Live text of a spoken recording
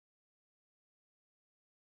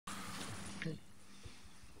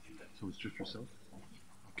So it's just yourself?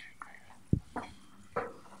 Okay.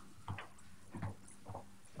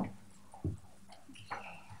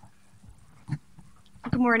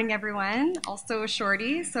 Good morning, everyone. Also a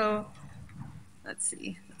shorty, so let's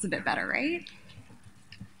see. That's a bit better, right?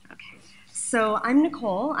 Okay. So I'm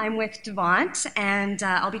Nicole. I'm with Devant, and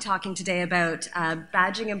I'll be talking today about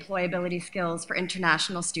badging employability skills for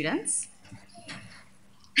international students.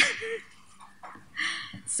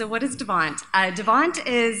 So what is Devant? Devant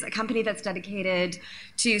is a company that's dedicated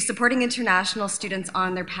to supporting international students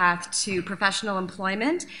on their path to professional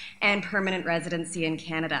employment and permanent residency in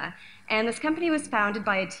Canada. And this company was founded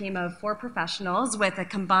by a team of 4 professionals with a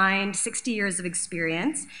combined 60 years of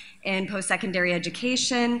experience in post-secondary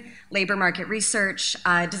education, labor market research,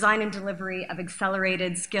 design and delivery of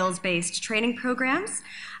accelerated skills-based training programs,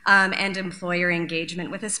 and employer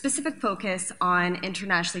engagement with a specific focus on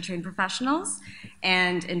internationally trained professionals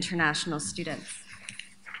and international students.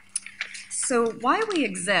 So why we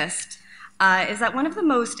exist is that one of the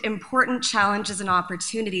most important challenges and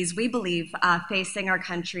opportunities we believe facing our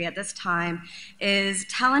country at this time is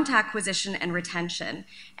talent acquisition and retention.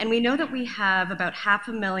 And we know that we have about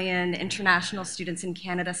 500,000 international students in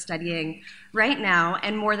Canada studying right now,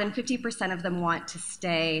 and more than 50% of them want to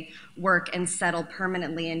stay, work, and settle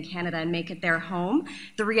permanently in Canada and make it their home.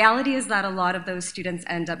 The reality is that a lot of those students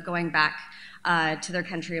end up going back to their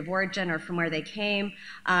country of origin or from where they came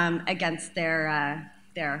against their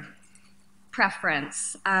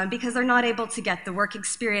preference because they're not able to get the work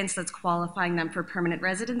experience that's qualifying them for permanent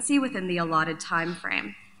residency within the allotted time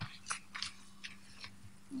frame.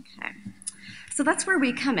 Okay. So that's where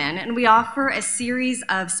we come in, and we offer a series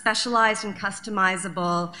of specialized and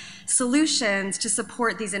customizable solutions to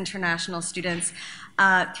support these international students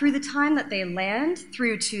through the time that they land,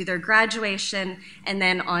 through to their graduation, and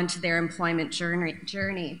then on to their employment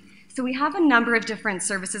journey. So we have a number of different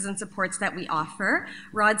services and supports that we offer.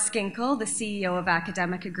 Rod Skinkle, the CEO of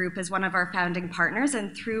Academica Group, is one of our founding partners,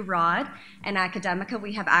 and through Rod and Academica,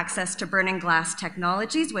 we have access to Burning Glass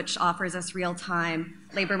Technologies, which offers us real-time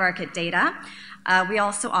labor market data. We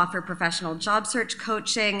also offer professional job search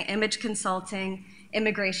coaching, image consulting,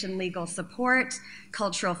 immigration legal support,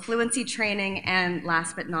 cultural fluency training, and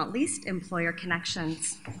last but not least, employer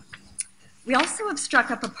connections. We also have struck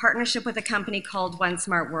up a partnership with a company called One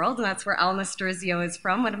Smart World, and that's where Nasturzio is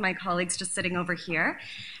from, one of my colleagues just sitting over here.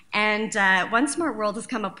 And One Smart World has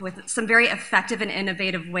come up with some very effective and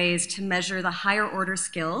innovative ways to measure the higher order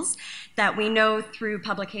skills that we know through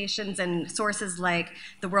publications and sources like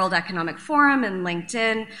the World Economic Forum and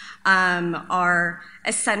LinkedIn are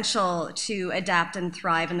essential to adapt and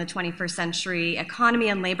thrive in the 21st century economy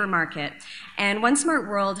and labor market. And One Smart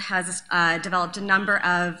World has developed a number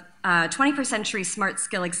of 21st century smart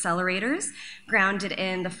skill accelerators grounded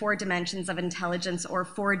in the 4 dimensions of intelligence, or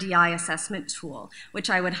 4DI assessment tool,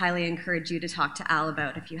 which I would highly encourage you to talk to Al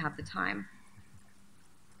about if you have the time.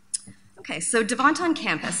 Okay, so Devant on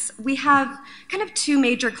campus. We have kind of 2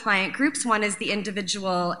 major client groups. One is the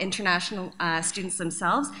individual international students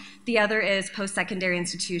themselves. The other is post-secondary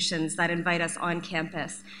institutions that invite us on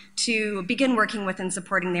campus to begin working with and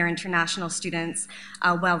supporting their international students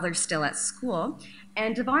while they're still at school.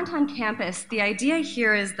 And Devant on campus, the idea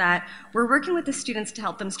here is that we're working with the students to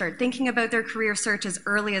help them start thinking about their career search as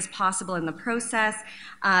early as possible in the process,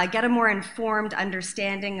 get a more informed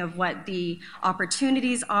understanding of what the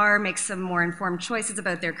opportunities are, make some more informed choices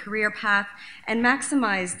about their career path, and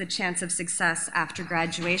maximize the chance of success after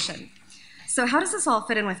graduation. So how does this all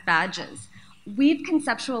fit in with badges? We've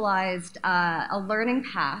conceptualized a learning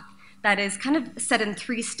path that is kind of set in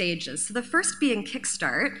 3 stages. So the first being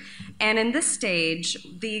Kickstart, and in this stage,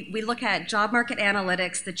 we look at job market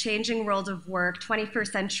analytics, the changing world of work,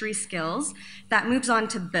 21st century skills. That moves on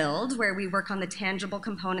to Build, where we work on the tangible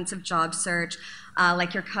components of job search,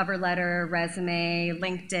 like your cover letter, resume,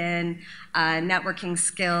 LinkedIn, networking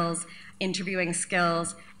skills, interviewing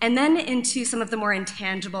skills, and then into some of the more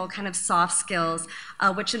intangible kind of soft skills,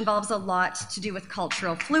 which involves a lot to do with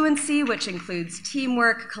cultural fluency, which includes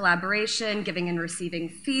teamwork, collaboration, giving and receiving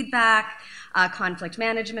feedback, conflict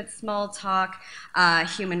management, small talk,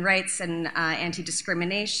 human rights and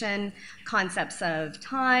anti-discrimination, concepts of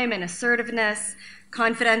time and assertiveness,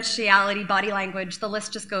 confidentiality, body language, the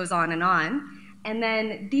list just goes on. And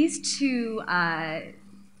then these two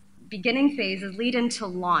beginning phases lead into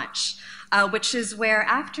launch, which is where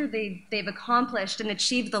after they've accomplished and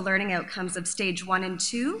achieved the learning outcomes of stage 1 and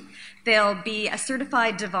 2, they'll be a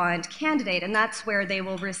certified Devant candidate, and that's where they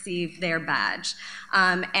will receive their badge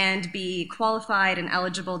and be qualified and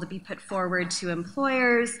eligible to be put forward to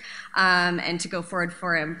employers and to go forward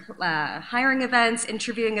for hiring events,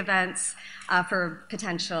 interviewing events for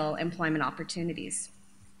potential employment opportunities.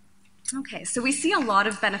 Okay, so we see a lot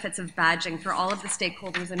of benefits of badging for all of the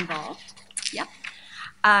stakeholders involved. Yep.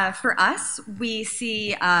 For us, we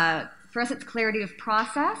see, for us it's clarity of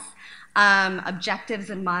process, objectives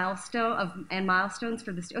and milestones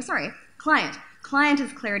for the, client. Client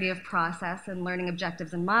is clarity of process and learning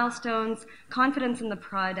objectives and milestones, confidence in the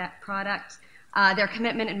product, their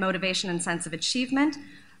commitment and motivation and sense of achievement.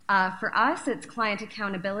 For us, it's client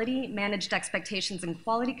accountability, managed expectations and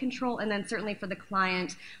quality control, and then certainly for the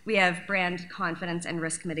client, we have brand confidence and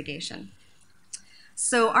risk mitigation.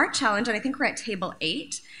 So our challenge, and I think we're at table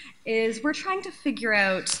 8, is we're trying to figure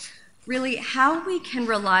out really how we can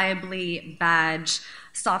reliably badge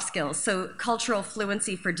soft skills. So cultural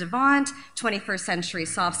fluency for Devant, 21st century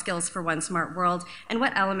soft skills for One Smart World, and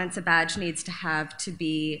what elements a badge needs to have to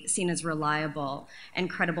be seen as reliable and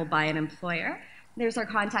credible by an employer. There's our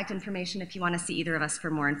contact information if you want to see either of us for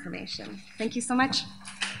more information. Thank you so much.